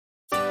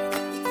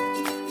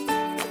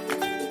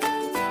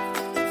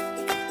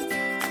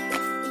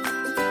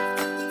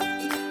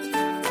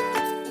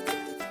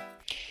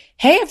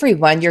Hey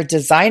everyone, your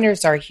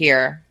designers are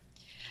here.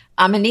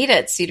 I'm Anita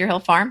at Cedar Hill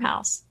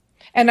Farmhouse.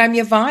 And I'm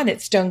Yvonne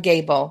at Stone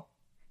Gable.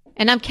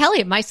 And I'm Kelly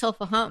at My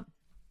Soulful Home.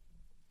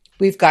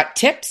 We've got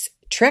tips,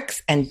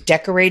 tricks, and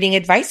decorating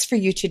advice for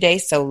you today,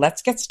 so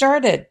let's get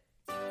started.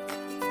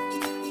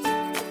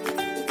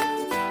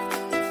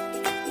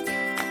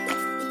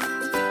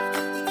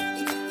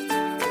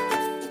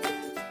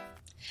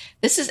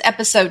 This is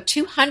episode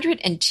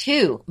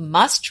 202,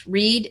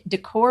 Must-Read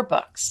Decor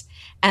Books.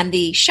 And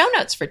the show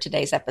notes for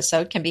today's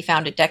episode can be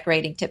found at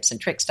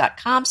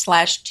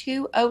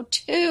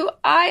decoratingtipsandtricks.com/202.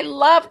 I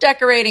love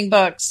decorating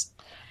books.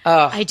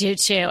 Oh, I do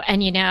too.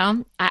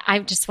 And I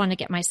just want to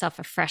get myself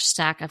a fresh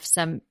stack of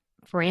some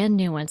brand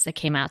new ones that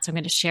came out. So I'm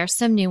going to share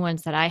some new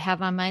ones that I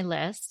have on my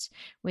list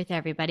with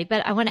everybody.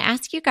 But I want to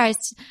ask you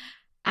guys,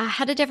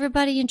 how did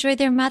everybody enjoy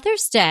their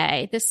Mother's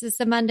Day? This is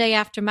the Monday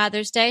after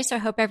Mother's Day, so I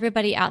hope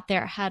everybody out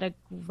there had a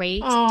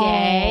great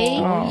day.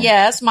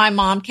 Yes, my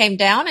mom came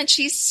down and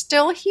she's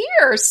still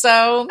here.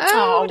 So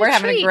we're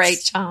having a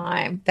great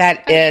time.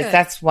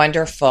 That's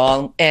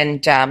wonderful.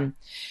 And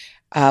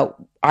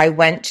I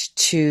went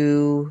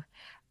to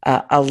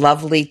a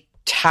lovely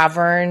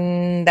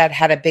tavern that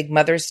had a big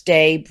Mother's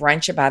Day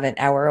brunch about an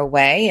hour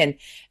away, and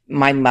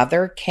my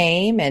mother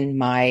came and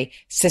my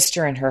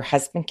sister and her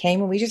husband came,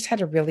 and we just had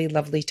a really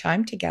lovely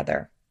time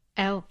together.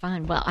 Oh,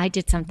 fun. Well, I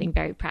did something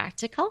very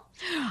practical.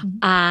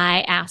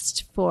 I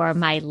asked for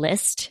my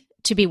list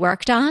to be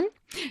worked on.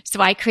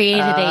 So I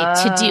created a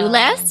to-do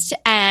list,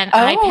 and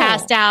I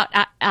passed out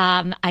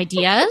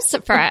ideas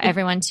for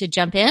everyone to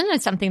jump in on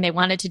something they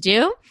wanted to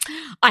do.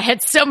 I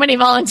had so many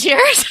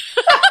volunteers.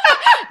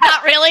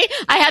 Not really.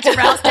 I had to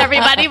roust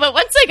everybody, but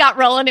once I got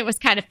rolling, it was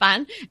kind of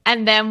fun.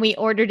 And then we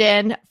ordered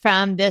in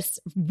from this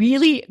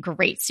really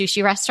great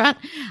sushi restaurant.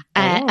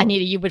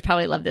 Anita, you would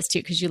probably love this too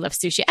because you love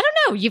sushi. I don't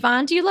know.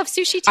 Yvonne, do you love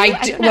sushi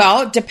too?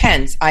 Well, it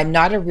depends. I'm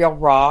not a real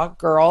raw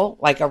girl,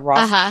 like a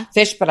raw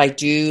fish, but I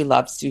do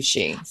love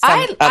sushi.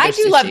 I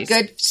do love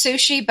good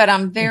sushi, but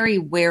I'm very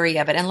wary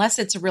of it unless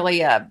it's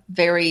really a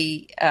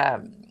very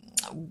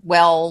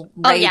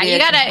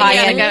well-rated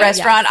high-end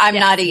restaurant. I'm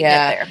not eating it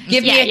there.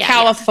 Give me a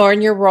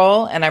California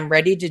roll, and I'm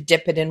ready to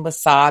dip it in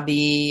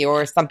wasabi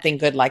or something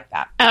good like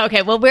that. Oh,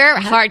 okay. Well, we're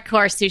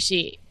hardcore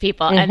sushi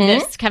people, and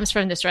this comes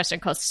from this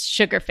restaurant called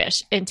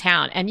Sugarfish in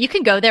town. And you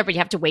can go there, but you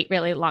have to wait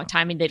really long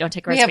time, and they don't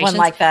take reservations. We have one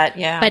like that,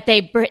 yeah. But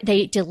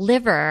they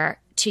deliver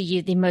to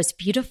you the most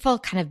beautiful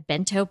kind of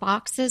bento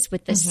boxes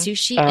with the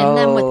sushi in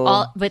them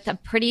with a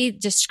pretty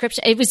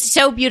description. It was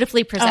so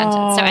beautifully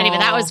presented. So anyway,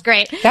 that was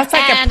great. That's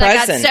like a present.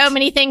 I got so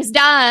many things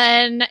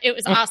done. It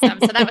was awesome.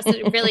 So that was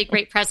a really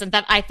great present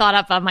that I thought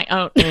of on my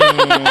own.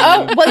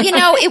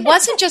 It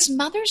wasn't just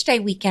Mother's Day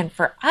weekend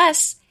for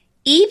us.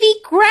 Evie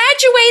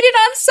graduated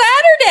on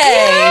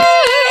Saturday.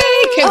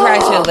 Yay!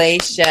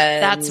 Congratulations.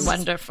 That's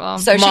wonderful.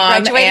 So she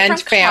Mom graduated and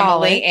from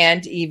family college.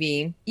 and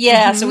Evie.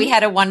 Yeah, so we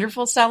had a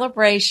wonderful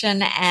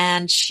celebration,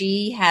 and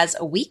she has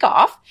a week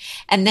off,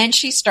 and then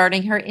she's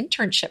starting her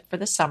internship for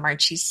the summer,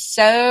 and she's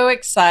so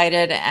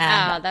excited.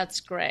 And that's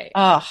great.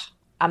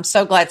 I'm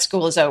so glad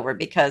school is over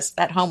because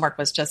that homework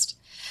was just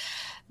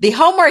the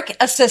homework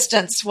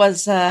assistance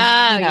was.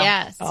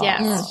 Yes.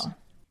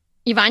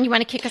 Yvonne, you want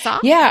to kick us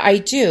off? Yeah, I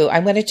do.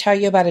 I'm going to tell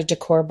you about a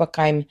decor book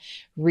I'm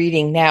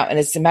reading now. And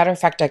as a matter of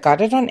fact, I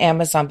got it on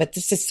Amazon, but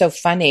this is so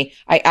funny.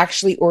 I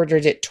actually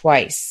ordered it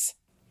twice.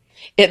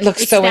 It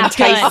looks so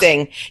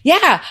enticing. Good.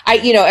 Yeah.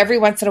 Every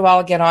once in a while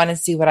I'll get on and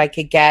see what I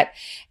could get.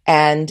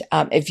 And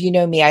if you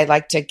know me, I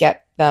like to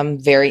get them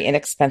very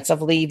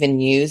inexpensively, even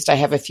used. I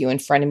have a few in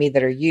front of me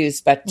that are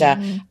used, but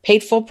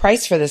paid full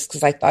price for this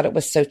because I thought it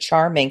was so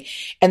charming.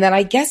 And then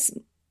I guess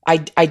I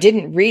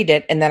didn't read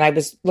it, and then I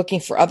was looking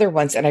for other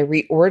ones, and I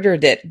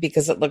reordered it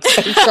because it looks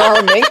so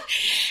charming.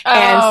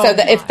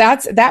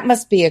 That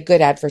must be a good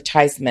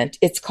advertisement.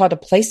 It's called A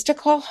Place to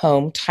Call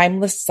Home: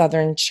 Timeless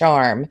Southern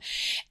Charm,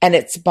 and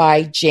it's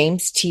by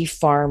James T.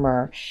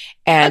 Farmer.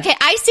 And okay,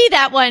 I see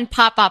that one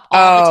pop up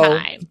all the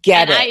time.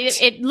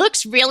 It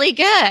looks really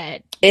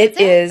good.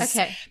 It is.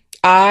 Okay.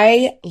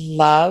 I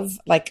love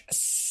like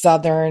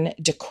Southern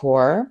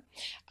decor.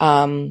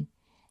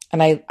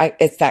 And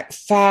it's that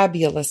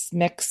fabulous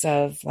mix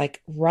of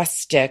like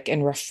rustic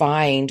and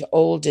refined,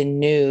 old and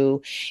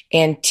new,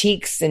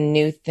 antiques and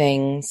new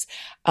things.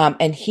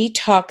 And he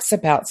talks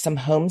about some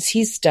homes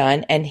he's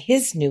done and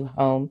his new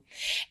home,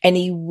 and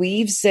he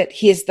weaves it.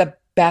 He is the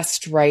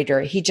best writer.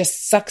 He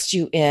just sucks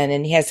you in,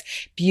 and he has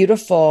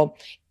beautiful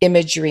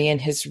imagery in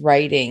his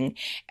writing,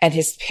 and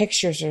his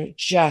pictures are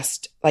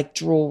just like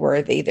drool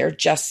worthy. They're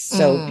just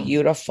so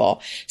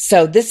beautiful.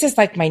 So this is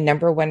like my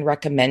number one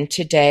recommend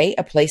today,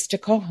 A Place to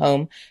Call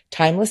Home: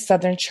 Timeless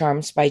Southern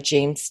Charms by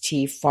James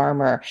T.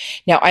 Farmer.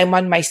 Now I'm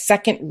on my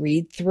second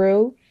read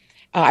through.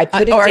 I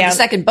put it down. Or the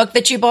second book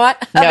that you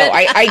bought? No,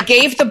 I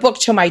gave the book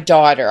to my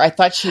daughter. I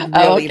thought she'd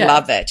really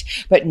love it.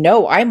 But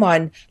no, I'm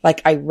on,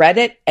 like, I read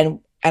it and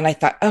I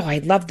thought, oh, I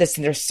love this.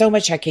 And there's so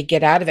much I could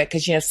get out of it.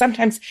 Because,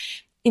 sometimes,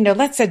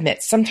 let's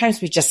admit,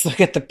 sometimes we just look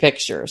at the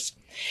pictures.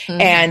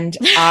 And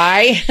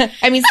I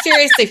mean,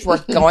 seriously, if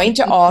we're going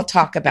to all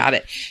talk about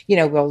it,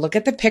 we'll look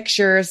at the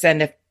pictures,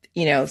 and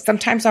if,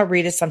 sometimes I'll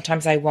read it,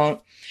 sometimes I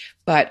won't.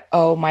 But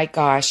oh my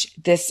gosh,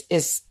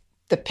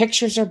 the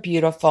pictures are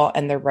beautiful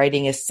and the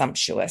writing is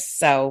sumptuous.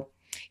 So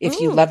if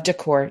you love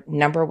decor,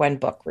 number one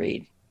book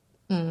read.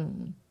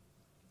 Mm.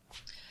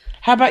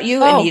 How about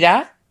you,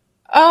 Anita?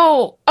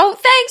 Oh,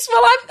 thanks.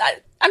 Well,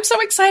 I'm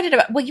so excited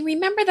about. Well, you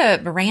remember the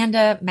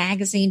Veranda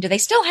magazine? Do they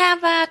still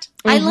have that?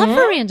 I love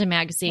Veranda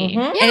magazine.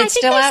 Mm-hmm. Yeah, and it's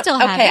still out.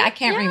 Okay, I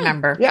can't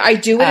remember. Yeah, I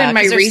do it in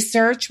my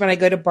research when I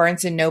go to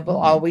Barnes and Noble.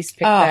 Always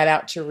pick that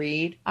out to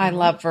read. I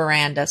love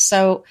Veranda.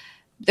 So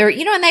there,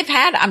 and they've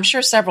had, I'm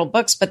sure, several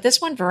books, but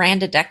this one,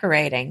 Veranda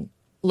Decorating,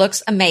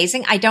 looks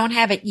amazing. I don't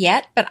have it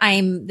yet, but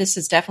this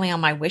is definitely on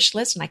my wish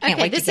list, and I can't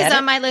wait to get it. This is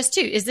on my list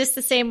too. Is this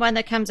the same one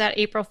that comes out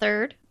April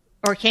 3rd?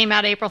 Or came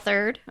out April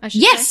 3rd, I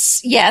should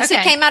say? Yes, okay.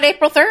 It came out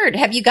April 3rd.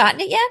 Have you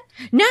gotten it yet?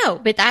 No,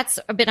 but that's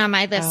been on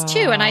my list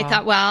too. And I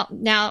thought, well,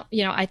 now,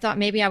 I thought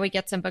maybe I would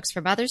get some books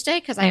for Mother's Day,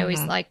 because I always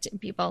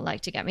people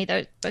like to get me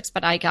those books,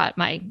 but I got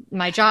my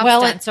job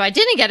done, so I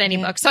didn't get any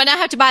books. So I now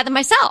have to buy them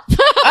myself.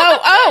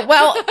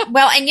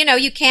 Well, and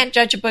you can't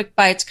judge a book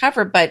by its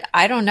cover, but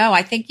I don't know.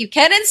 I think you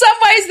can in some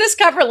ways. This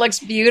cover looks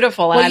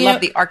beautiful, and I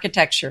love the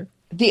architecture.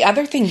 The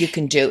other thing you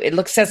can do,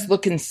 it says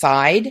look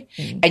inside,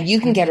 and you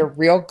can get a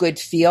real good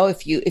feel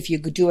if you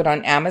do it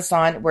on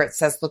Amazon where it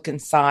says look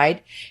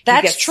inside.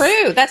 That's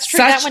true. That's true.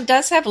 That one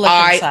does have look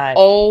inside. I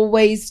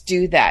always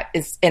do that,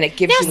 and it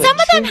gives you some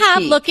of them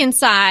have look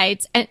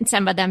insides and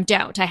some of them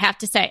don't, I have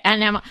to say.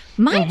 And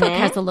my book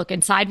has a look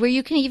inside where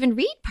you can even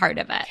read part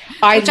of it,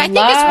 which I think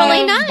is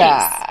really nice.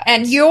 That.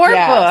 And your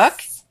book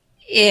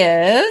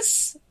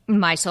is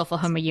My Soulful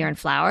Home, A Year in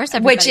Flowers,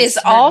 which is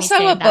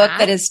also a book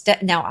that is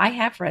now I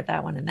have read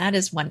that one, and that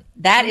is one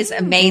that is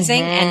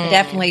amazing and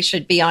definitely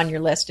should be on your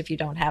list if you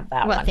don't have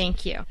that one. Well,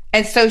 thank you.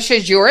 And so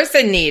should yours,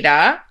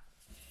 Anita.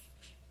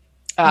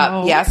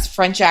 Yes,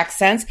 French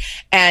Accents,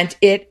 and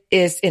it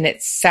is in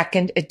its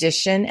second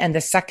edition. And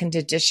the second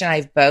edition, I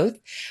have both.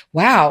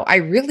 Wow,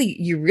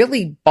 you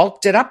really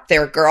bulked it up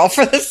there, girl,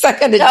 for the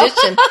second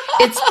edition.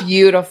 It's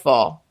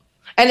beautiful,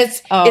 and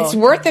it's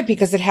worth it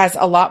because it has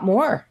a lot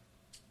more.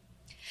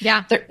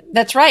 Yeah,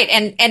 that's right.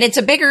 And it's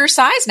a bigger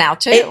size now,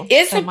 too. It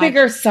is a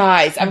bigger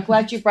size. I'm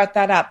glad you brought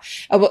that up.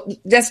 Well,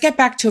 let's get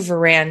back to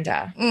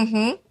Veranda.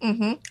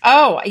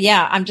 Oh,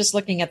 yeah. I'm just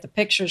looking at the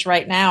pictures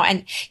right now.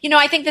 And,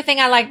 I think the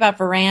thing I like about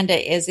Veranda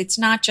is it's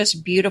not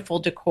just beautiful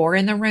decor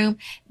in the room.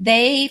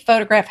 They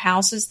photograph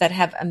houses that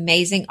have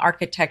amazing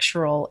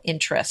architectural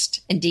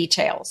interest and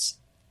details.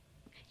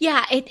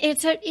 Yeah,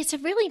 it's a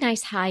really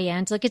nice high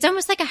end. Like, it's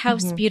almost like a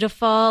House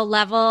Beautiful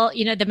level,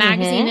 the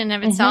magazine in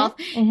of itself.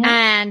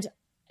 And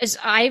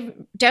I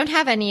don't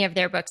have any of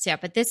their books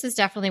yet, but this is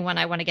definitely one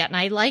I want to get. And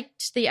I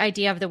liked the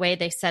idea of the way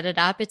they set it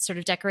up. It's sort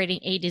of decorating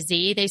A to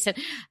Z. They said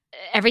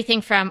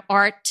everything from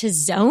art to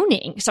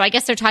zoning. So I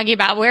guess they're talking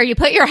about where you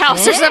put your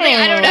house or something.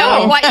 I don't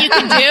know what you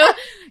can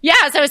do.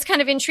 Yeah. So it's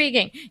kind of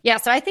intriguing. Yeah.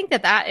 So I think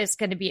that is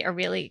going to be a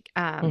really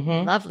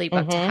lovely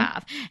book to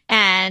have.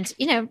 And,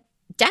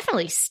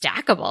 definitely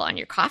stackable on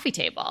your coffee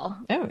table.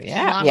 Oh,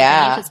 yeah.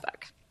 Yeah.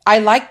 Book. I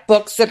like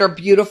books that are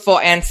beautiful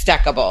and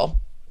stackable.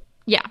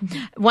 Yeah.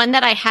 One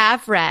that I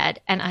have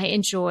read and I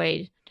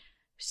enjoyed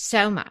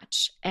so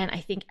much, and I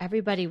think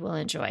everybody will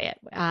enjoy it.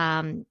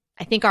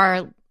 I think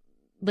our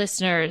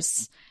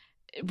listeners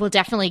will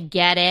definitely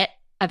get it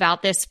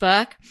about this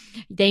book.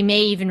 They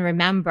may even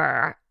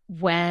remember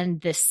when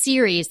the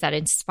series that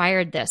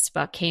inspired this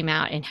book came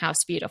out in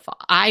House Beautiful.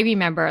 I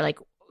remember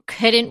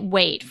couldn't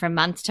wait from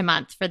month to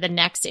month for the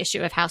next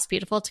issue of House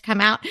Beautiful to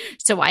come out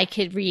so I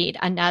could read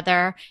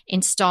another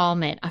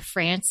installment of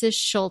Frances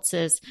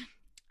Schultz's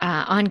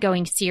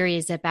ongoing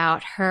series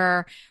about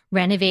her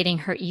renovating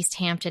her East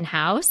Hampton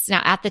house.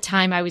 Now, at the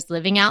time, I was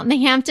living out in the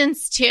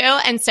Hamptons too.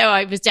 And so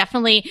I was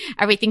definitely,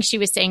 everything she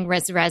was saying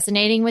was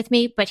resonating with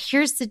me. But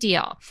here's the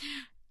deal.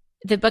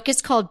 The book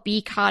is called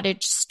Bee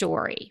Cottage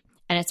Story,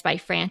 and it's by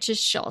Frances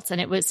Schultz.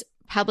 And it was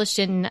published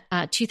in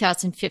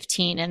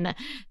 2015. And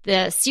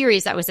the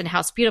series that was in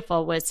House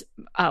Beautiful was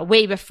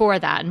way before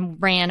that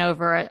and ran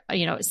over,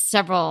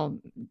 several,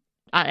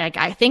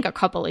 I think a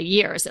couple of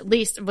years, at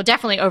least, well,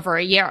 definitely over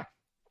a year.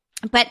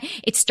 But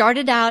it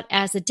started out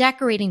as a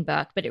decorating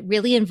book, but it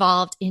really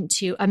evolved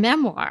into a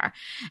memoir.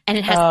 And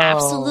it has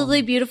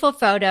absolutely beautiful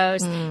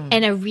photos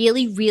and a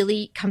really,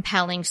 really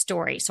compelling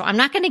story. So I'm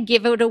not going to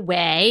give it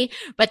away,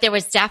 but there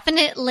was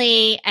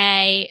definitely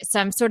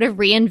some sort of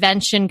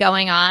reinvention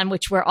going on,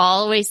 which we're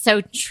always so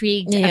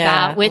intrigued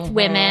about with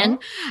women.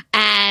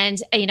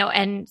 And,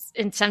 and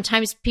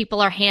sometimes people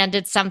are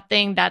handed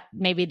something that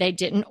maybe they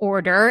didn't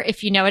order,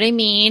 if you know what I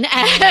mean.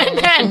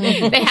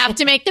 And they have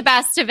to make the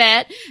best of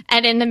it.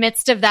 And in the midst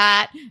of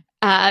that,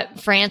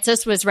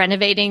 Frances was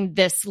renovating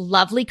this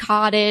lovely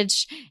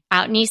cottage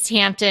out in East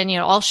Hampton,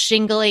 all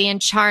shingly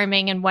and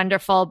charming and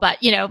wonderful. But,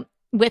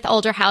 with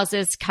older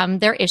houses come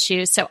their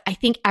issues. So I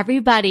think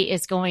everybody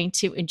is going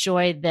to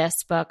enjoy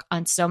this book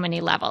on so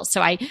many levels.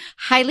 So I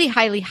highly,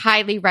 highly,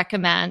 highly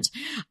recommend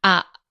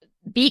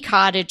Bee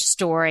Cottage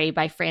Story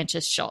by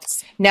Frances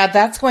Schultz. Now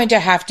that's going to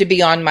have to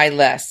be on my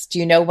list.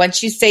 You know,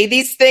 once you say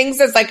these things,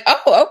 it's like,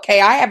 oh,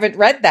 okay, I haven't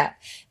read that.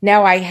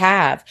 Now I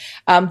have.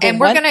 And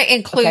we're going to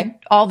include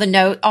all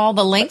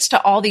the links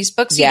to all these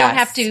books. You don't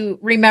have to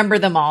remember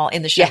them all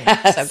in the show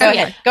notes. So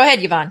go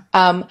ahead, Yvonne.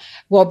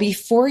 Well,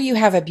 before you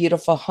have a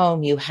beautiful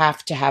home, you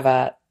have to have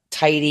a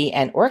tidy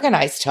and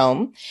organized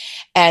home.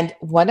 And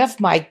one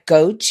of my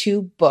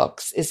go-to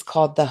books is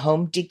called The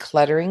Home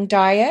Decluttering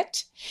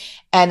Diet.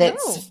 And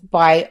it's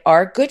by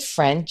our good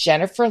friend,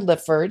 Jennifer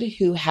Lifford,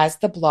 who has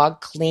the blog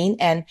Clean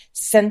and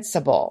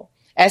Sensible,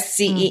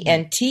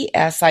 SCENTSIBLE.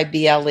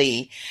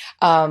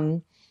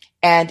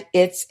 And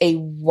it's a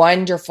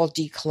wonderful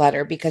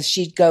declutter because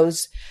she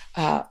goes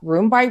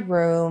room by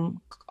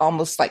room,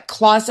 almost like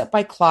closet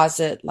by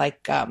closet,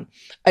 like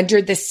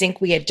under the sink.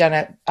 We had done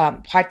a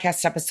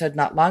podcast episode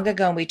not long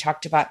ago, and we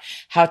talked about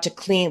how to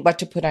clean, what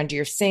to put under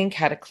your sink,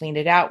 how to clean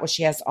it out. Well,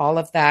 she has all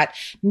of that,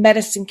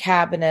 medicine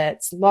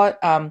cabinets,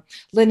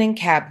 linen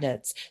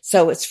cabinets.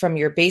 So it's from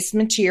your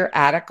basement to your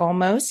attic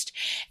almost,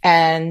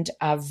 and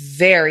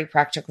very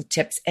practical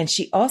tips. And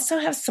she also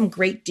has some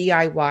great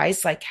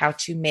DIYs, like how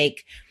to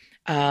make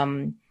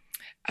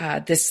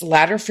this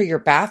ladder for your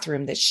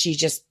bathroom that she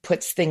just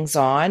puts things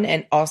on,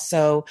 and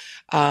also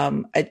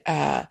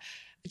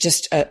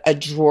just a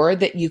drawer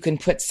that you can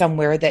put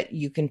somewhere that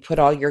you can put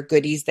all your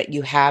goodies that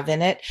you have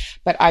in it.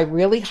 But I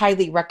really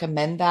highly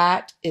recommend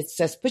that. It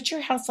says, put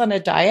your house on a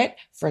diet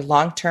for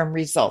long-term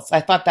results.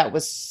 I thought that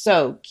was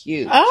so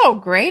cute. Oh,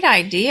 great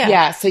idea.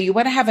 Yeah. So you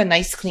want to have a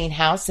nice, clean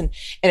house, and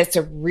it's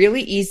a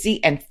really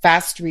easy and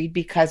fast read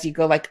because you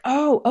go like,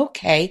 oh,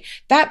 okay,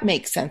 that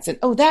makes sense. And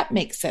oh, that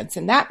makes sense.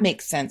 And that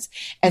makes sense.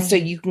 And so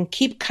you can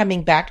keep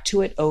coming back to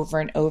it over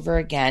and over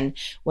again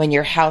when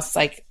your house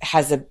like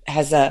has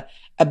a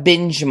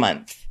binge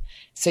month.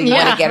 So you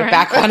want to get it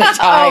back on a diet.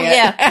 Oh,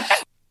 yeah.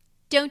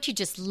 Don't you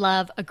just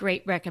love a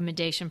great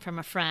recommendation from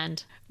a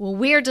friend? Well,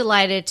 we're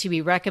delighted to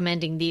be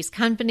recommending these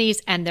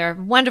companies and their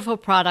wonderful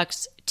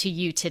products to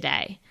you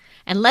today.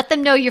 And let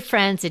them know your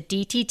friends at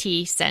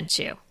DTT sent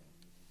you.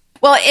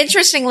 Well,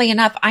 interestingly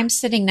enough, I'm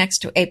sitting next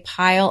to a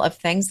pile of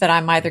things that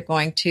I'm either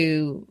going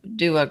to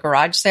do a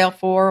garage sale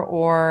for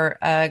or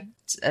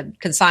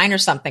consign or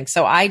something.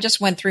 So I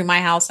just went through my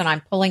house and I'm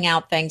pulling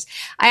out things.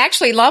 I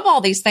actually love all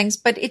these things,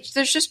 but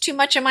there's just too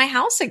much in my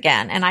house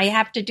again. And I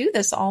have to do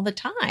this all the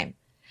time.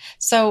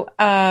 So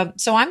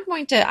I'm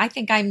going to, I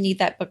think I need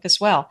that book as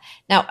well.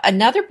 Now,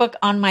 another book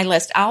on my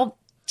list,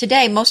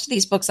 today, most of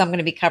these books I'm going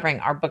to be covering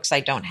are books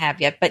I don't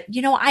have yet, but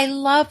you know, I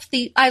love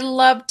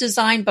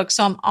design books.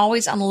 So I'm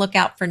always on the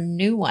lookout for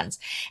new ones.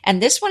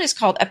 And this one is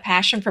called A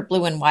Passion for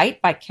Blue and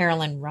White by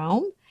Carolyn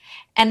Rome.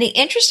 And the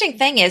interesting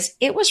thing is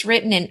it was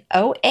written in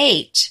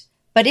 2008,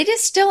 but it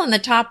is still in the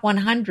top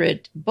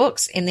 100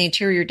 books in the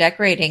interior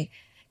decorating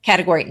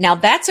category. Now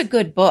that's a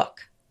good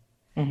book.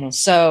 Mm-hmm.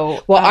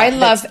 So, well, I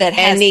love that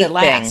has the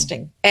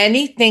lasting.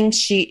 Anything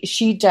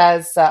she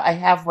does. I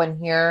have one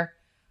here.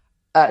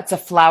 It's a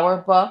flower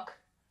book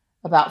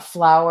about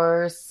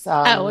flowers.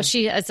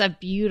 It's a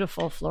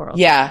beautiful floral.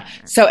 Yeah.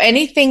 Designer. So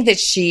anything that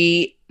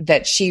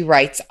she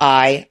writes,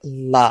 I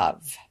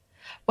love.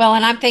 Well,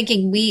 and I'm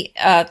thinking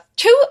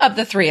two of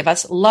the three of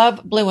us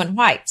love blue and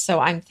white. So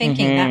I'm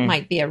thinking that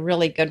might be a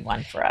really good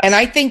one for us. And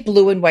I think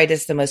blue and white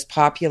is the most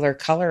popular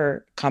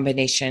color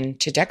combination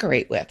to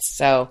decorate with.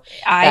 So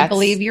I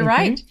believe you're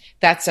right.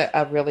 That's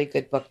a really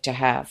good book to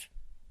have.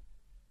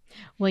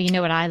 Well, you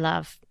know what I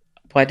love?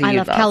 What do you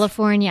love? I love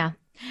California.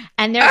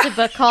 And there's a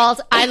book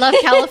called I Love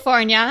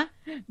California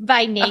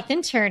by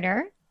Nathan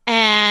Turner.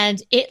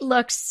 And it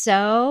looks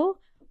so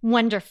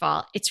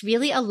wonderful. It's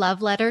really a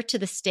love letter to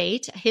the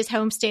state, his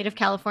home state of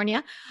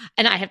California.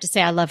 And I have to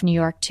say, I love New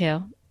York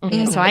too.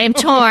 Mm-hmm. So I am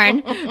torn,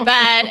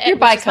 but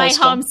it's my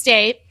home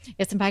state.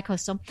 Yes, I'm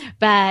bi-coastal.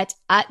 But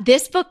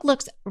this book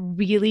looks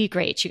really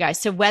great, you guys.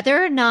 So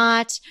whether or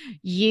not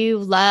you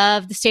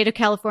love the state of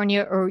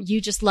California or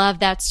you just love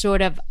that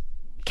sort of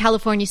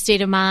California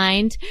state of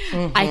mind,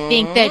 I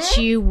think that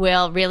you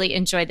will really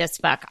enjoy this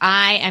book.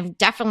 I am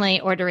definitely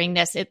ordering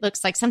this. It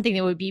looks like something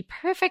that would be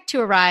perfect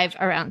to arrive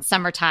around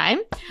summertime.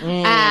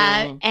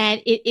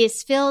 And it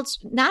is filled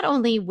not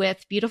only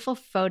with beautiful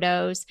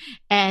photos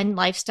and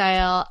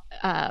lifestyle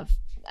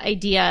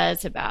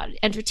ideas about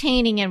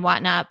entertaining and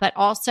whatnot, but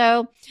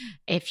also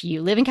if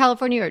you live in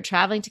California or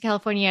traveling to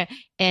California,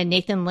 and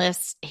Nathan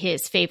lists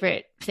his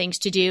favorite things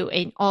to do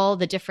in all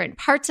the different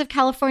parts of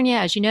California.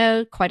 As you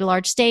know, quite a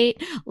large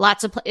state,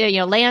 lots of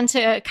land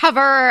to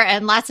cover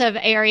and lots of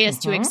areas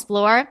to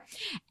explore.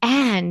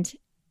 And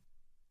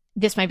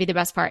this might be the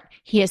best part.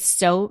 He has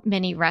so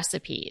many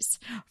recipes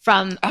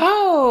from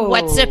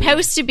what's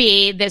supposed to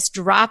be this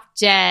drop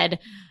dead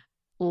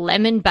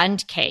lemon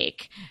bundt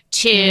cake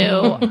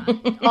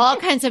to all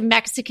kinds of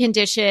Mexican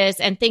dishes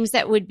and things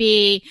that would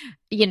be,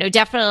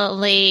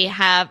 definitely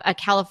have a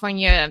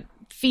California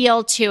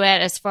feel to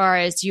it as far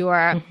as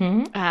your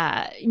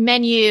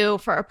menu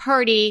for a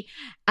party.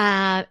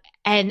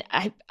 And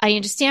I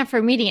understand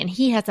from reading, and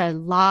he has a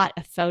lot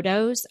of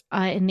photos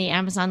in the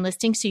Amazon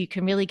listing, so you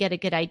can really get a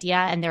good idea.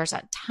 And there's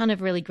a ton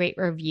of really great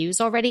reviews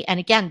already. And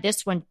again,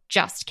 this one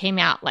just came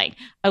out like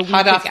a week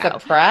hot ago.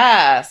 Off the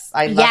press.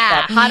 I love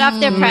that. Hot off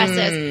their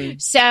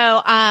presses.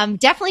 So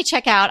definitely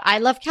check out I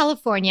Love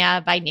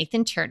California by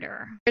Nathan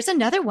Turner. There's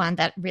another one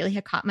that really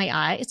had caught my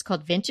eye. It's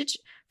called Vintage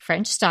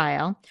French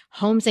Style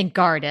Homes and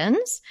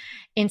Gardens,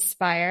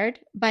 inspired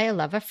by a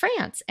love of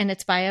France. And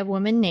it's by a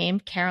woman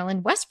named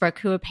Carolyn Westbrook,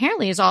 who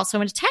apparently is also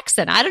a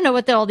Texan. I don't know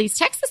what all these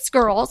Texas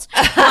girls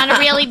want to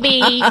really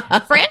be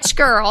French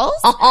girls,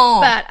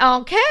 but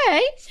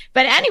okay.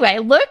 But anyway,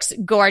 looks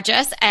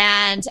gorgeous.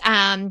 And,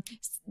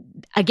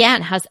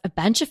 again, has a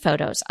bunch of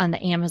photos on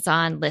the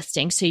Amazon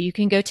listing. So you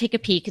can go take a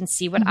peek and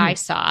see what I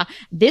saw.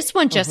 This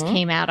one just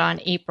came out on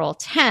April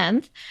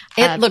 10th.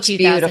 It looks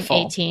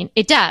 2018. Beautiful.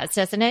 It does,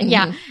 doesn't it?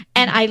 Yeah.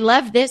 And I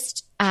love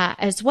this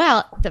as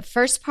well. The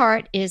first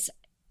part is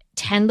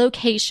 10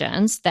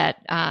 locations that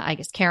I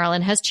guess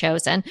Carolyn has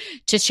chosen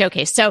to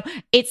showcase. So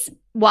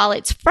while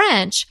it's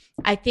French,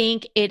 I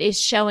think it is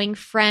showing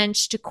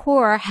French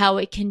decor, how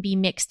it can be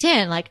mixed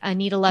in. Like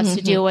Anita loves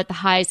to deal with the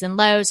highs and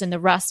lows and the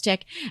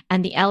rustic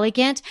and the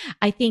elegant.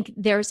 I think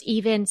there's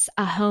even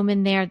a home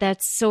in there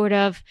that's sort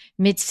of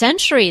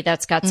mid-century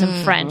that's got some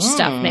French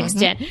stuff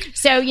mixed in.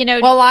 So,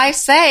 well, I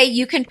say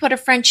you can put a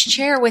French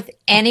chair with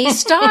any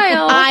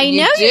style. I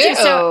know you do.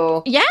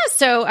 So,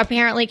 so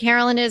apparently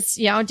Carolyn is,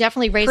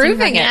 definitely raising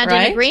proving her hand it,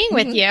 right? and agreeing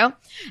with you.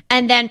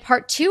 And then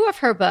part 2 of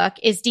her book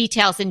is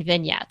details and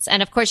vignettes.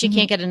 And of course, you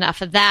can't get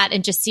enough of that,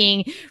 and just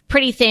seeing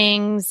pretty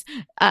things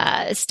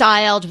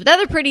styled with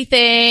other pretty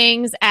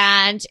things.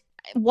 And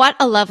what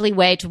a lovely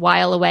way to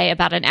while away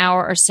about an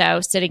hour or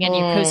so sitting in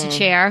your cozy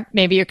chair,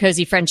 maybe your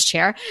cozy French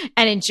chair,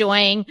 and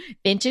enjoying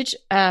vintage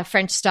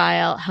French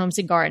style homes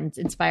and gardens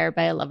inspired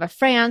by a love of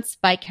France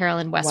by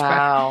Carolyn Westbrook.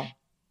 wow.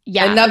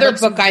 Yeah, Another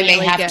book I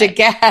may have to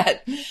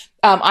get.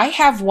 I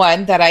have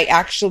one that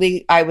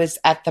I was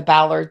at the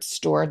Ballard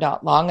store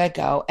not long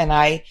ago, and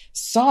I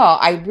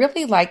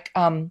really like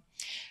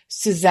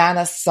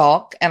Susanna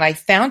Salk, and I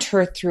found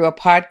her through a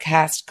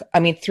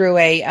through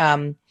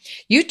a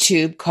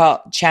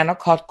YouTube channel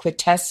called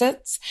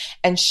Quintessence,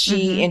 and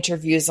she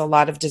interviews a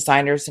lot of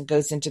designers and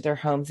goes into their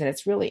homes, and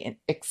it's really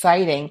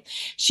exciting.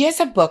 She has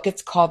a book,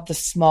 it's called The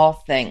Small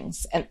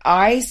Things, and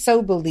I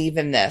so believe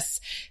in this.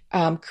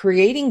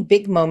 Creating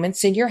big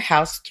moments in your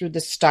house through the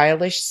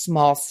stylish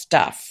small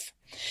stuff.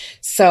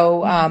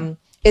 So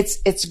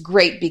it's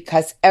great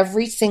because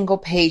every single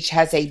page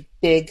has a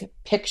big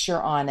picture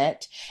on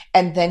it,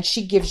 and then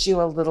she gives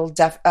you a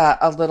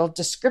little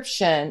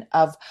description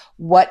of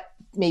what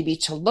maybe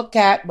to look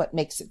at, what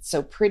makes it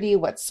so pretty,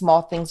 what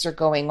small things are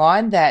going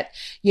on that,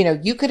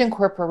 you could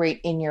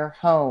incorporate in your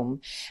home.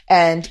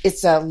 And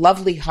it's a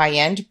lovely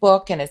high-end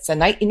book, and it's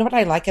what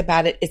I like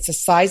about it? It's the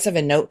size of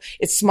a note.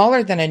 It's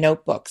smaller than a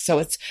notebook. So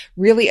it's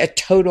really a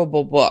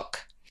toteable book.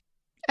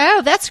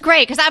 Oh, that's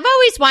great. Because I'm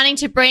always wanting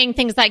to bring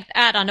things like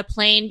that on a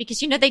plane because,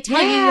 they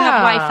tell you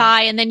have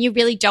Wi-Fi and then you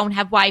really don't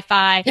have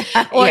Wi-Fi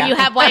or you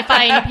have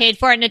Wi-Fi and you paid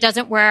for it and it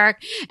doesn't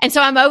work. And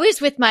so I'm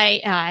always with I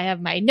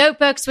have my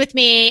notebooks with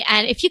me.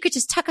 And if you could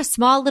just tuck a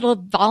small little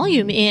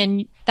volume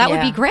in, that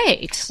would be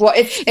great. Well,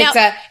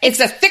 it's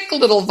a thick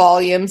little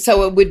volume.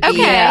 So it would be,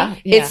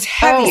 it's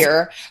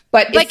heavier,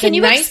 but can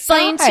you nice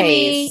explain size. to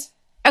me?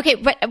 Okay,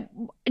 but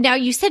now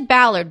you said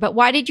Ballard, but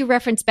why did you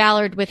reference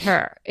Ballard with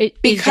her?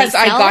 Because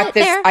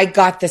I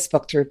got this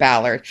book through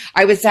Ballard.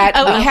 I was at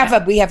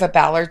we have a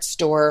Ballard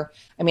store.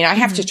 I mean, I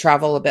have to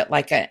travel a bit,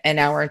 like an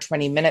hour and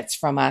 20 minutes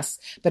from us,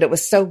 but it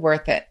was so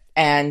worth it.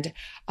 And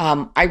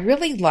I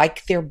really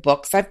like their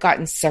books. I've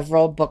gotten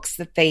several books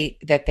that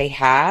they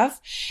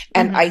have,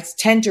 and I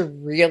tend to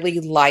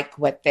really like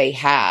what they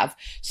have.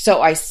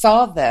 So I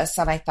saw this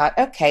and I thought,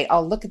 okay,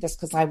 I'll look at this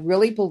because I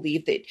really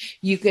believe that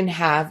you can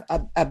have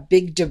a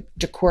big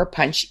decor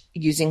punch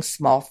using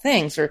small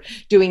things or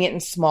doing it in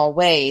small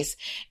ways.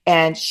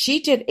 And she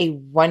did a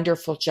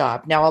wonderful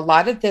job. Now, a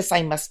lot of this,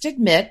 I must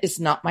admit, is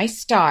not my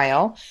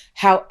style.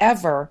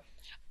 However,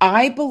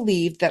 I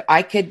believe that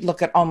I could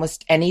look at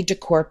almost any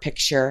decor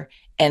picture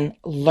and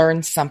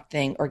learn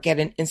something or get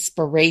an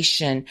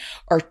inspiration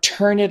or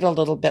turn it a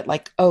little bit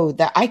like,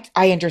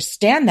 I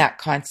understand that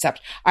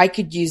concept. I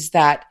could use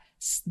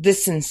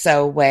this and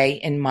so way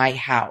in my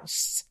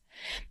house.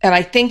 And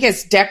I think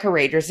as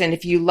decorators, and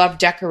if you love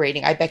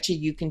decorating, I bet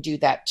you can do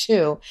that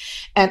too.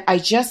 And I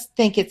just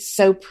think it's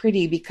so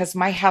pretty because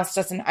my house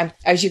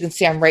as you can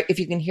see, if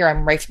you can hear,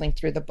 I'm rifling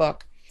through the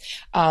book.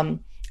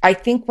 I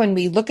think when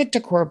we look at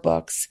decor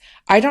books,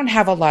 I don't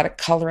have a lot of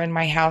color in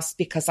my house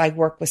because I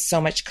work with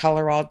so much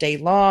color all day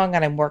long,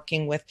 and I'm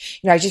working with,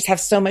 I just have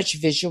so much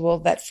visual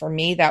that for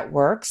me that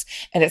works.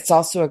 And it's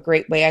also a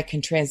great way I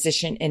can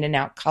transition in and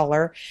out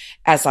color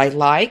as I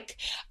like.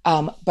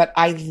 But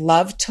I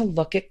love to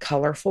look at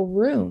colorful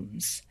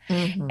rooms.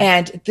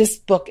 And this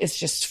book is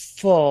just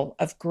full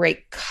of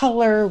great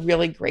color,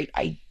 really great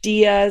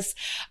ideas,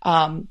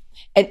 and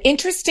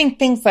interesting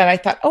things that I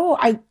thought,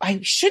 I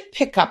should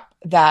pick up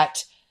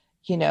that,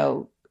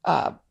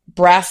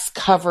 brass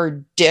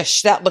covered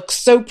dish that looks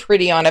so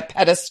pretty on a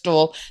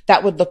pedestal.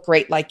 That would look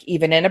great, like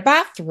even in a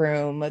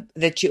bathroom,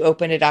 that you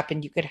open it up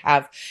and you could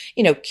have,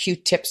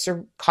 Q-tips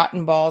or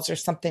cotton balls or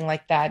something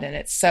like that in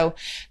it. So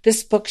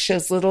this book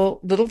shows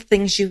little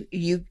things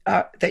you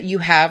that you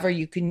have or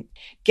you can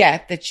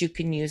get that you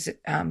can use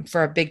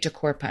for a big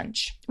decor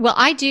punch. Well,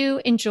 I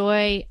do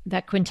enjoy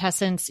the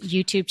Quintessence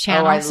YouTube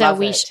channel.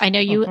 I know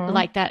you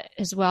like that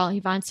as well,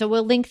 Yvonne. So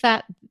we'll link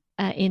that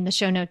in the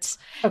show notes.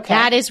 Okay.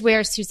 That is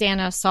where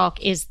Susanna Salk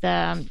is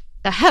the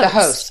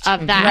host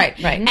of that.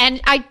 Right.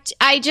 And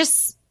I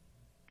just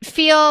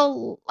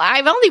feel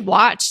I've only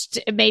watched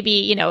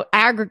maybe,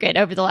 aggregate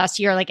over the last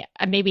year, like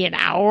maybe an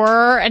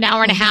hour and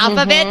a half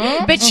of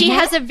it, but she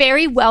has a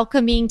very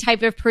welcoming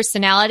type of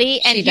personality.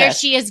 And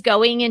she is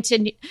going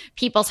into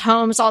people's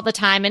homes all the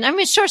time. And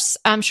I'm sure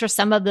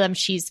some of them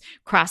she's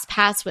crossed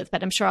paths with,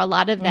 but I'm sure a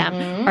lot of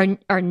them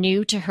are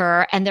new to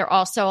her. And there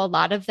also a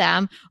lot of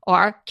them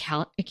are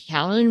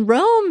Carolyn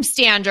Rome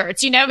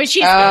standards, but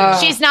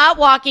she's not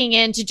walking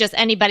into just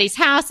anybody's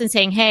house and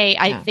saying, hey,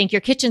 I think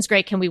your kitchen's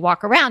great. Can we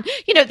walk around?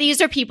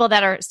 These are people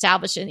that are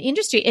established in the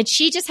industry, and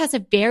she just has a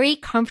very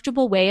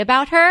comfortable way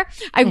about her.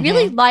 I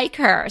really like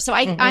her. So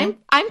I'm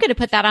going to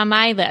put that on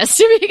my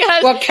list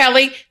because. Well,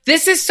 Kelly,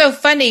 this is so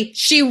funny.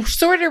 She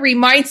sort of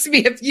reminds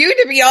me of you,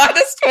 to be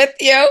honest with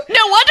you.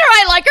 No wonder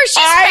I like her. She's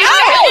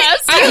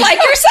fabulous. You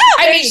like yourself.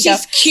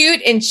 She's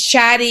cute and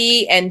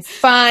chatty and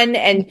fun,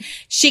 and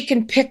she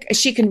can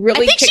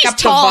really pick up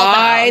the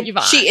vibe.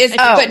 Though, she is,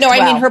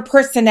 I mean her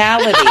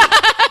personality.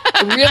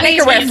 Really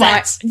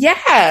reflex.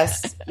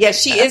 Yes,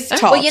 she is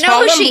tall. Well,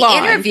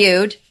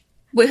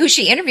 who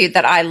she interviewed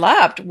that I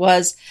loved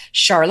was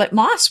Charlotte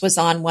Moss was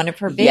on one of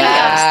her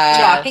videos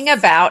talking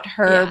about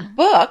her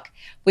book,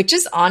 which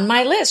is on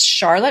my list.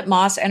 Charlotte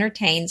Moss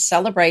Entertains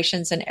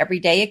Celebrations and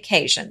Everyday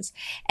Occasions.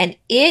 And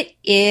it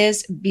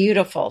is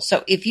beautiful.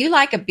 So if you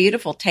like a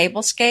beautiful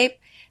tablescape,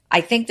 I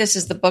think this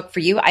is the book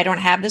for you. I don't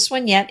have this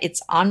one yet. It's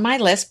on my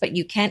list, but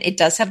it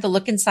does have the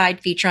look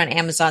inside feature on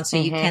Amazon, so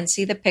you can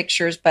see the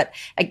pictures. But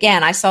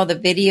again, I saw the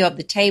video of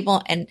the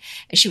table, and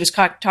she was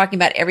talking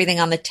about everything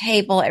on the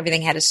table.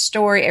 Everything had a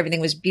story.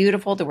 Everything was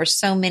beautiful. There were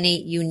so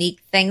many unique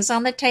things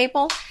on the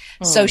table.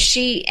 So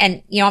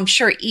I'm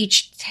sure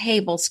each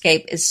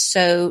tablescape is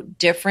so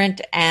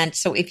different. And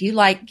so if you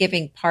like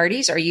giving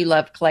parties or you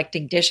love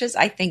collecting dishes,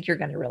 I think you're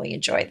going to really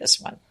enjoy this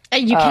one.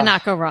 You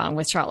cannot go wrong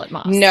with Charlotte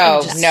Moss.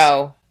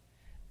 No.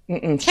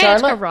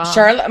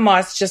 Charlotte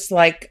Moss, just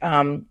like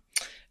Rome.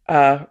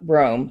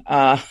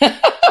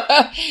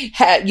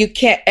 You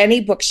can't.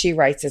 Any book she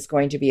writes is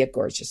going to be a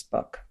gorgeous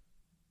book.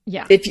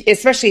 Yeah,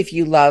 especially if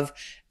you love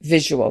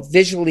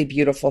visually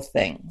beautiful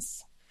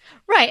things.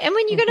 Right, and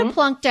when you're going to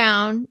plunk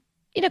down,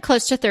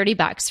 close to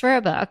 $30 for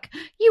a book,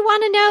 you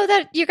want to know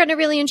that you're going to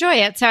really enjoy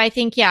it. So I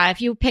think, if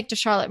you picked a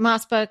Charlotte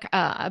Moss book,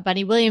 a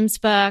Bunny Williams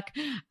book,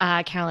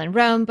 Carolyn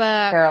Rome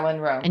book,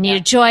 Anita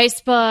Joyce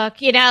book,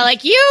 you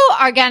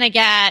are going to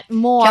get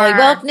more. Kelly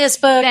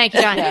Wilkniss book. Thank you,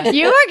 John.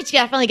 You are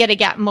definitely going to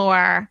get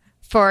more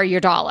for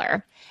your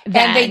dollar.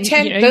 And they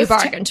tend you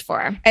bargained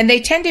for. And they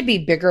tend to be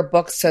bigger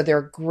books, so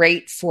they're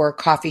great for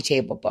coffee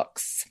table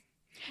books.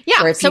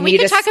 Yeah, so we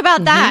can talk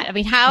about that. I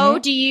mean, how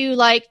do you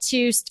like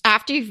to,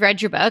 after you've read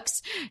your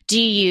books,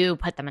 do you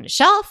put them on a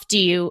shelf? Do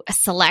you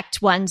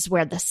select ones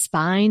where the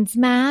spines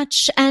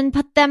match and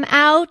put them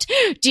out?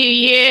 Do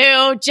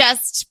you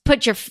just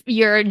put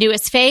your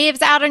newest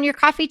faves out on your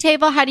coffee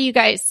table? How do you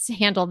guys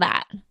handle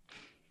that?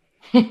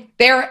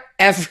 They're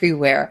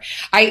everywhere.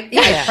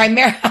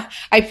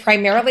 I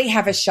primarily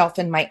have a shelf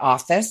in my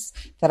office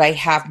that I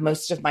have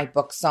most of my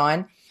books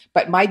on,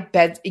 but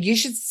you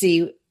should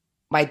see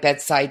my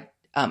bedside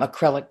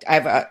acrylic. I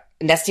have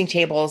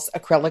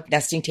acrylic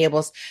nesting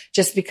tables,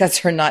 just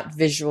because they're not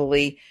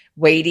visually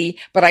weighty,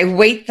 but I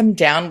weight them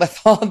down with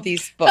all of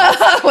these books.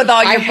 With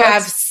all your books. I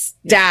have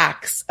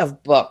stacks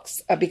of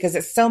books because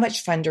it's so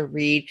much fun to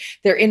read.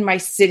 They're in my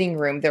sitting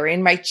room. They're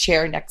in my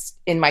chair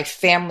in my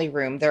family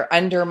room. They're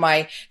under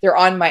my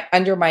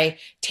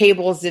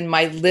tables in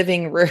my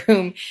living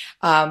room.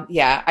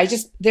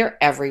 They're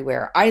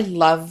everywhere. I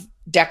love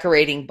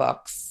decorating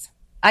books.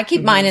 I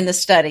keep mine in the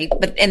study,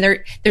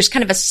 there's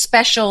kind of a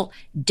special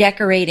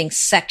decorating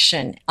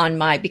section on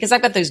because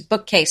I've got those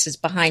bookcases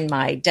behind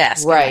my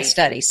desk in my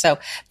study. So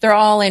they're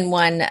all in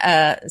one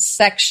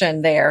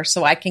section there.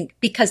 So I can,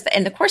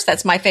 and of course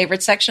that's my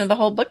favorite section of the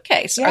whole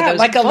bookcase. Yeah,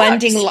 like a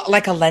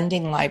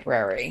lending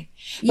library.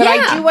 But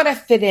I do want to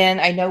fit in.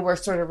 I know we're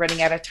sort of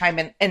running out of time,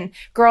 and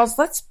girls,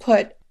 let's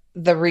put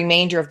the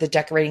remainder of the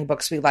decorating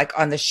books we like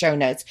on the show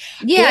notes.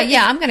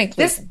 I'm going to include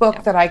this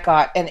book that I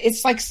got, and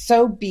it's like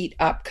so beat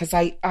up because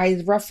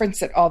I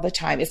reference it all the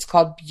time. It's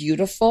called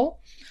Beautiful,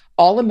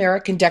 All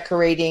American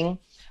Decorating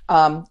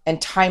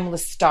and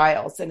Timeless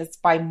Styles, and it's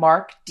by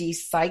Mark D.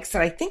 Sykes,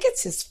 and I think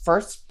it's his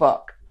first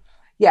book.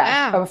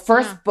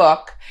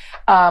 Book.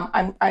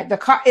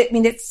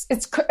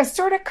 It's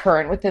sort of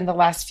current within the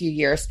last few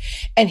years,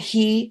 and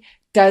he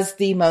does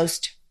the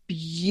most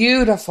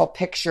beautiful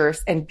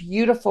pictures and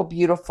beautiful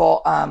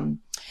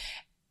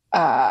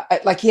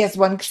like he has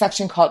one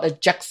section called a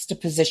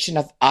juxtaposition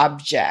of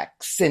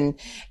objects, and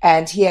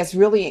he has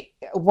really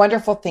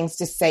wonderful things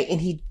to say,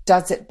 and he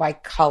does it by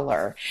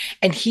color,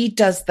 and he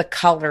does the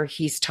color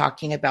he's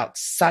talking about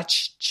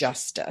such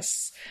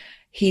justice.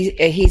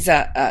 He's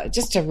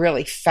just a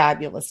really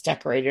fabulous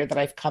decorator that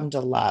I've come to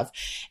love,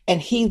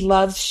 and he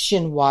loves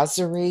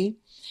chinoiserie.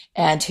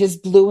 And his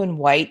blue and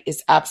white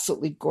is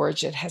absolutely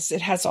gorgeous.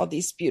 It has all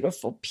these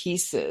beautiful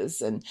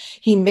pieces, and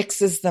he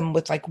mixes them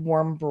with like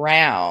warm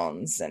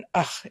browns, and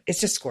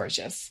it's just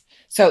gorgeous.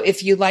 So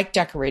if you like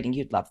decorating,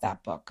 you'd love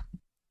that book.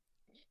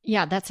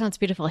 Yeah, that sounds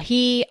beautiful.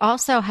 He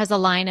also has a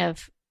line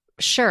of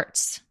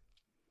shirts,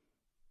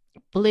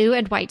 blue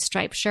and white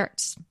striped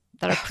shirts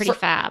that are pretty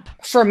fab.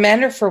 For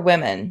men or for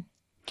women?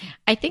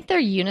 I think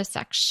they're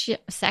unisex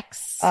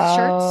shirts.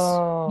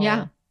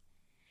 Yeah.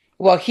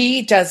 Well,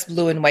 he does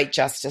blue and white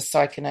justice, so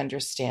I can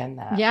understand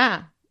that.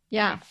 Yeah.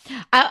 Yeah.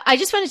 I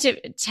just wanted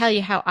to tell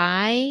you how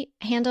I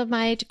handle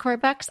my decor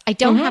books. I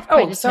don't have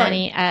quite as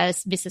many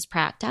as Mrs.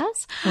 Pratt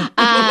does. But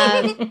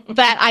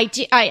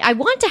I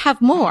want to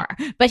have more.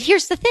 But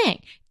here's the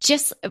thing.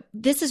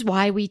 This is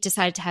why we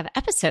decided to have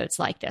episodes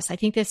like this. I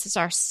think this is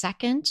our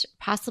second,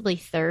 possibly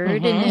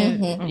third.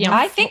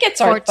 I think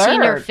it's our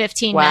 14 or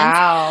 15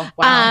 months.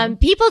 Wow.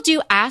 People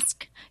do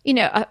ask,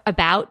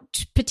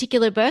 about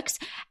particular books.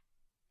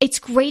 It's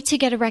great to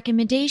get a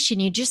recommendation.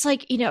 You just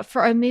like,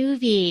 for a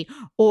movie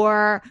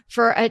or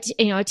for a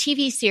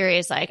TV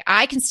series. Like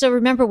I can still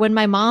remember when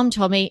my mom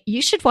told me,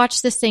 you should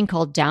watch this thing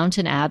called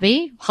Downton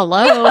Abbey.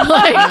 Hello.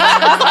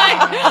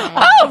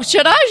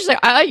 Should I? She's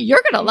like,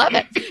 you're going to love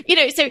it.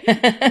 So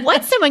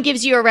once someone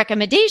gives you a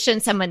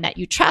recommendation, someone that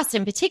you trust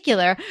in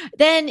particular,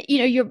 then,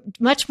 you're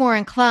much more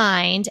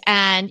inclined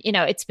and,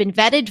 it's been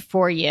vetted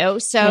for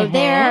you. So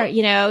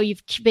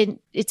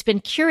it's been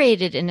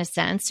curated in a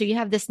sense. So you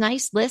have this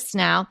nice list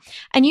now.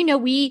 And,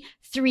 we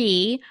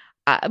three,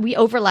 we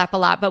overlap a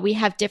lot, but we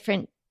have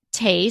different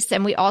tastes.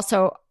 And we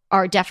also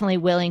are definitely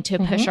willing to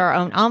push our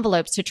own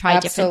envelopes to try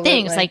different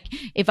things. Like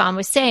Yvonne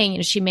was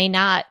saying, she may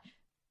not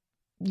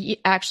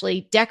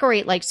actually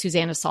decorate like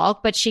Susanna Salk,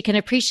 but she can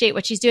appreciate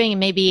what she's doing and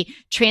maybe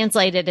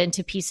translate it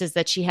into pieces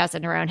that she has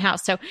in her own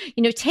house. So,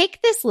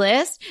 take this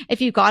list.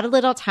 If you've got a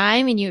little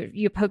time and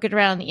you poke it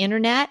around on the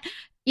internet,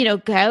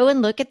 go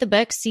and look at the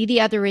book, see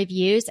the other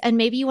reviews, and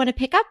maybe you want to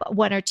pick up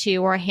one or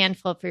two or a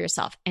handful for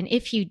yourself. And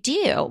if you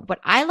do, what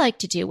I like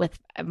to do with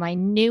my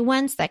new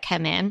ones that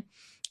come in,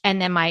 and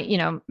then my,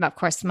 of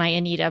course, my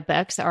Anita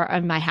books are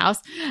in my house,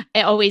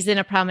 always in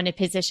a prominent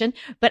position.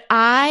 But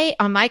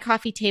on my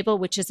coffee table,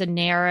 which is a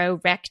narrow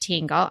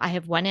rectangle, I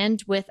have one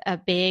end with a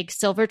big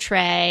silver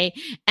tray,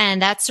 and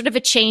that's sort of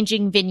a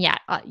changing vignette.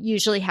 I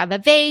usually have a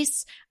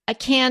vase, a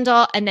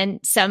candle, and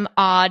then some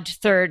odd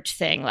third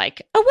thing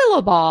like a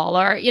willow ball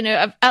or,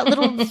 a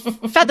little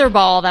feather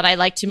ball that I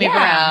like to move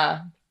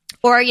around.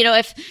 Or,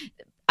 if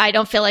I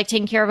don't feel like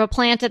taking care of a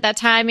plant at that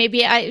time,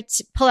 maybe I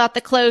pull out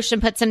the cloche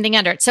and put something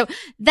under it. So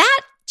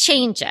that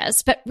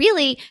changes, but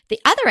really the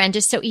other end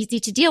is so easy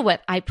to deal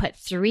with. I put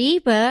 3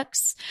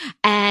 books,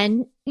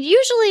 and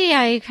usually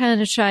I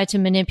kind of try to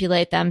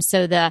manipulate them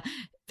so the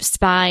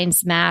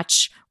spines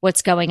match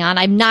what's going on.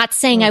 I'm not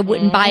saying I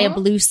wouldn't buy a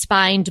blue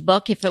spined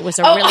book if it was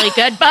a really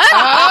good book, but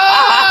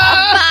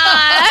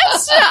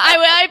I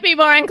might be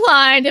more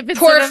inclined if it's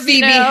poor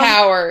Phoebe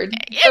Howard.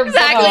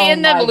 Exactly,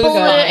 in the goals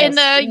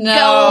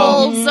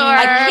or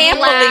I can't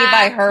believe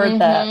I heard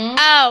that.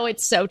 Oh,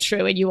 it's so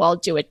true, and you all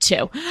do it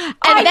too.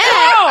 And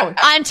then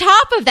on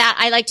top of that,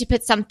 I like to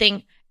put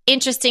something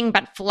interesting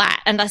but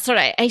flat, and I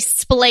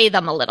splay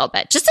them a little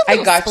bit, just a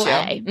little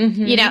splay,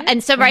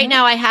 and so right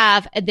now I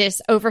have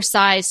this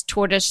oversized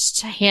tortoise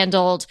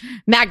handled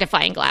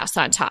magnifying glass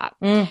on top,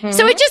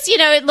 so it just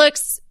it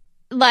looks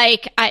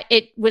like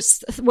it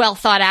was well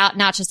thought out,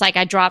 not just like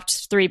I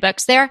dropped 3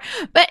 books there.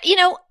 But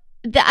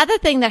the other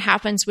thing that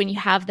happens when you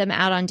have them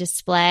out on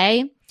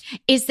display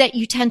is that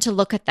you tend to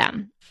look at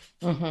them.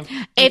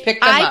 If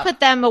I put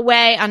them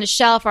away on a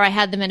shelf or I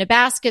had them in a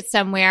basket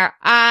somewhere,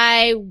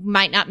 I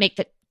might not make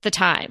the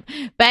time.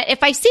 But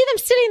if I see them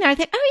sitting there, I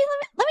think,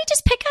 let me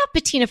just pick up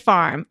Bettina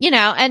Farm,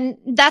 and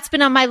that's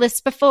been on my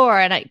list before,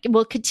 and I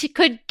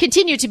could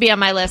continue to be on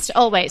my list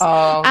always.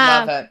 Oh,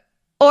 love it.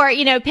 Or,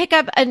 pick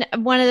up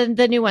one of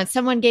the new ones.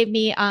 Someone gave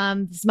me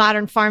this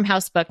Modern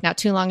Farmhouse book not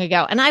too long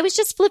ago, and I was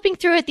just flipping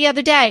through it the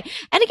other day.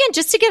 And again,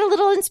 just to get a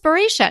little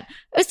inspiration.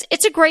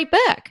 It's a great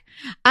book.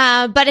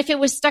 But if it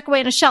was stuck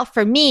away on a shelf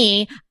for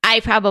me, I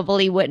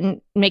probably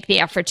wouldn't make the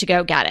effort to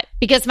go get it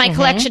because my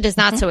collection is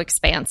not so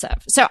expansive.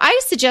 So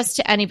I suggest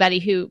to anybody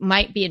who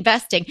might be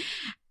investing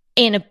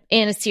in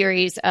a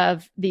series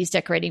of these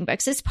decorating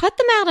books is put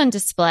them out on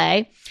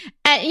display,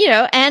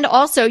 and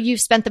also you've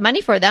spent the money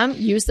for them,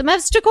 use them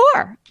as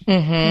decor.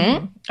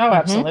 Oh,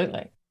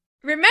 absolutely.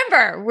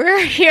 Remember,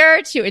 we're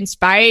here to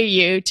inspire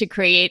you to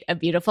create a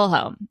beautiful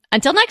home.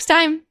 Until next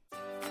time.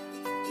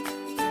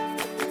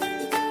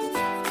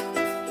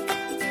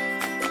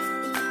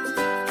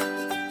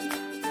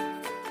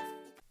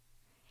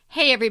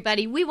 Hey,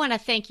 everybody. We want to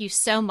thank you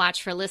so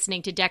much for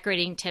listening to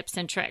Decorating Tips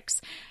and Tricks.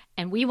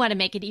 And we want to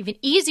make it even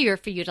easier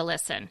for you to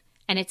listen.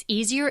 And it's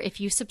easier if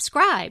you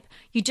subscribe.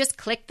 You just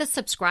click the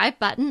subscribe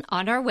button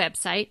on our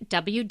website,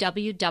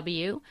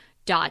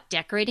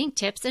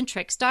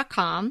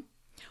 www.decoratingtipsandtricks.com,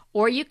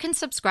 or you can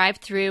subscribe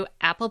through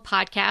Apple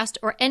Podcast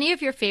or any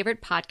of your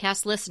favorite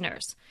podcast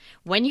listeners.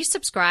 When you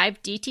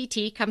subscribe,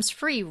 DTT comes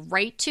free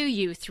right to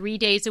you 3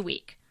 days a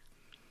week.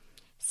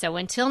 So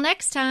until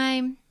next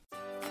time.